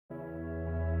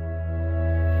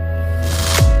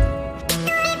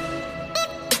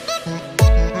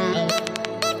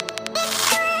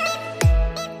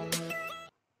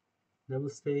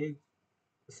say.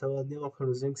 So new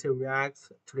closing say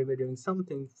reacts. Today we're doing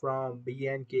something from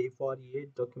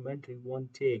BNK48 documentary One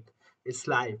Take. It's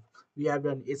live. We have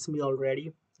done It's Me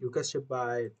already, requested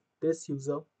by this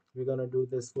user. We're gonna do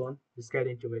this one. Let's get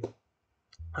into it.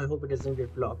 I hope it doesn't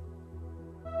get blocked.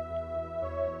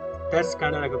 That's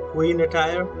kind of like a queen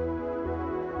attire.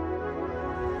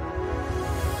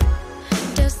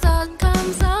 The sun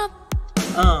comes up,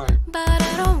 Um, but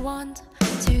I don't want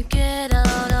to get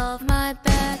out of my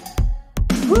bed.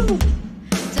 woo,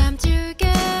 Time to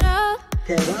get up,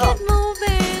 get get up.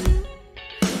 moving.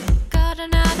 Got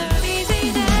another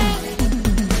easy day.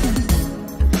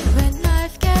 When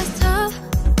life gets tough,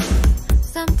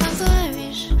 sometimes I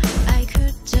wish I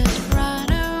could just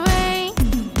run away.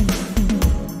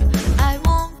 I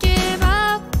won't give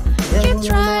up, keep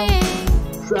trying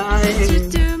to Trying.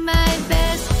 do my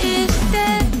best each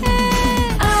day.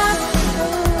 Up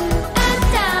and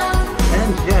down,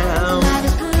 And down.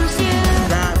 life pulls you.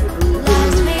 That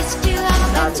Life twists you up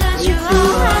and turns you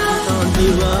around. turns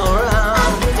you around.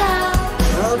 Up and down,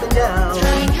 Up and down.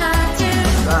 trying hard to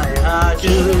Try hard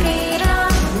keep to it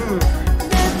on mm,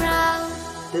 the ground.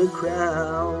 the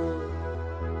crown.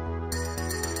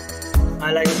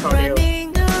 I like this audio.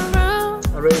 Running around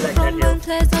I really like that from here. one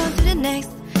place on to the next.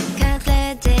 Can't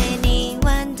let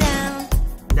anyone down.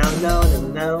 No, no, no,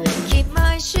 no. Keep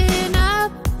my chin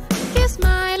up, keep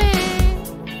smiling.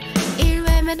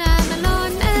 Even when I'm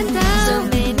alone and down. So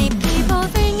many people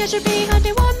think I should be how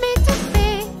they want me to be.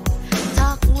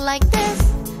 Talk like this,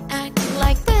 act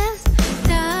like this.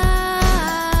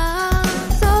 Down.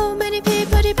 So many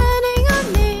people depending on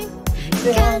me.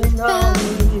 Can't Depending on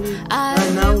fail. me. I I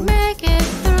know. will make it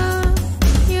through.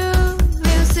 You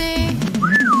will see.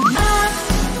 Up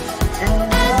and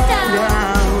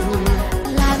down.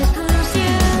 Life pulls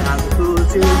you. I'm cool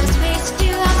too. Life twists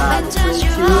you up I'm and turns you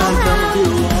you and turns you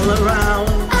around. all around.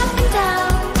 Up and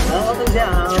down. Up and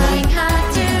down. Trying hard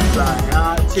to Try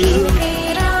hard to. keep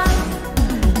it on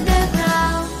the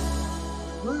ground.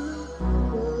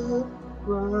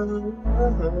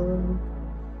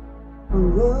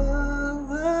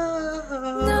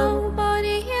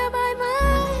 Nobody here by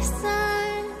my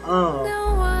side. Oh,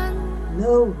 No one.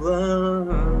 no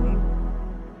one.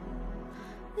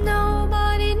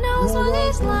 Nobody knows what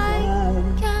it's like.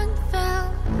 like Can't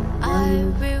fail. I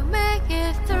will make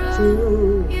it through.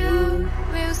 to You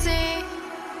will see.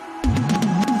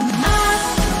 Up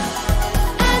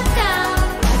and down.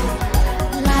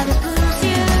 Life pulls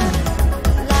you.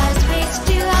 Life twists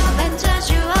you up and turns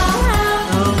you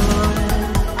around.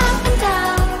 Up and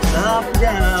down. up and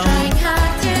down. Trying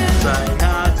hard to Trying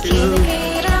hard to keep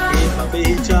it on. keep my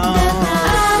beat on the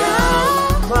ground.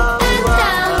 Wow,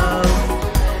 wow.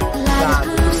 Life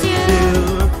pulls you.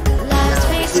 Life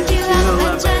twists you up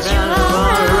and turns you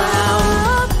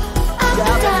around.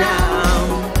 Up and down.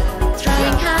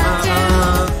 Trying hard to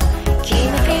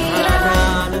keep it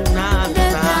on the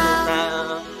ground.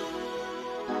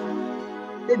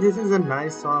 Hey, this is a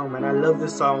nice song, man. I love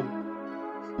this song.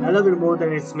 I love it more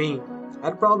than It's Me.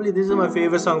 And probably this is my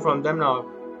favorite song from them now.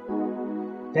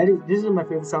 This is my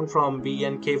favorite song from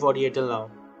BNK48 till now.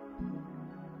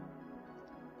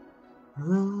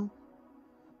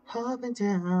 Up and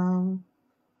down,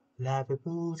 life it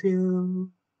pulls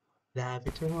you, life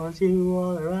it turns you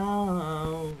all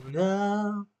around.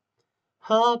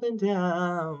 Up and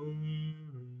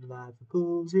down, life it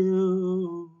pulls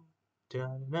you. Da,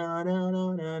 na, na,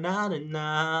 na, na, na, na,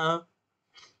 na.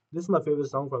 This is my favorite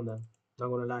song from them. Not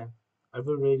gonna lie. I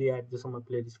will really add this on my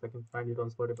playlist if I can find it on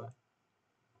Spotify.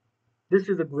 This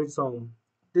is a great song.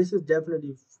 This is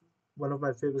definitely one of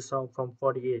my favorite songs from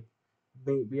 48.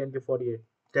 BNK48.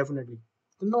 Definitely.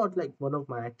 Not like one of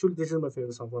my actually this is my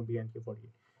favorite song from BNK48.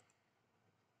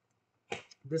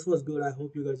 This was good. I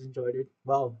hope you guys enjoyed it.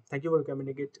 Wow, thank you for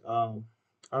recommending it.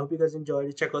 I hope you guys enjoyed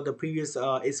it. Check out the previous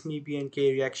It's Me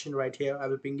BNK reaction right here. I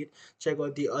will ping it. Check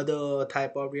out the other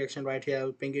type of reaction right here. I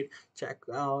will ping it. Check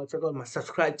out my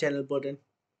subscribe channel button.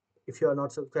 If you are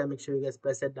not subscribed, make sure you guys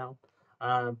press it down.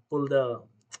 Pull the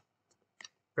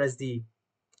press the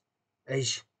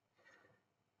ish,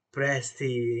 press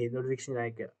the notification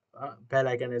icon, bell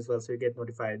icon as well, so you get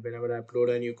notified whenever I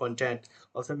upload a new content.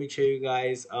 Also, make sure you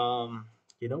guys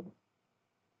you know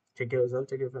take care of yourself,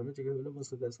 take care of your family, take care of your loved ones.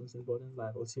 So that's most important.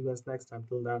 Bye. I'll see you guys next time.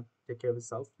 Till then, take care of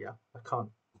yourself. Yeah, I can't.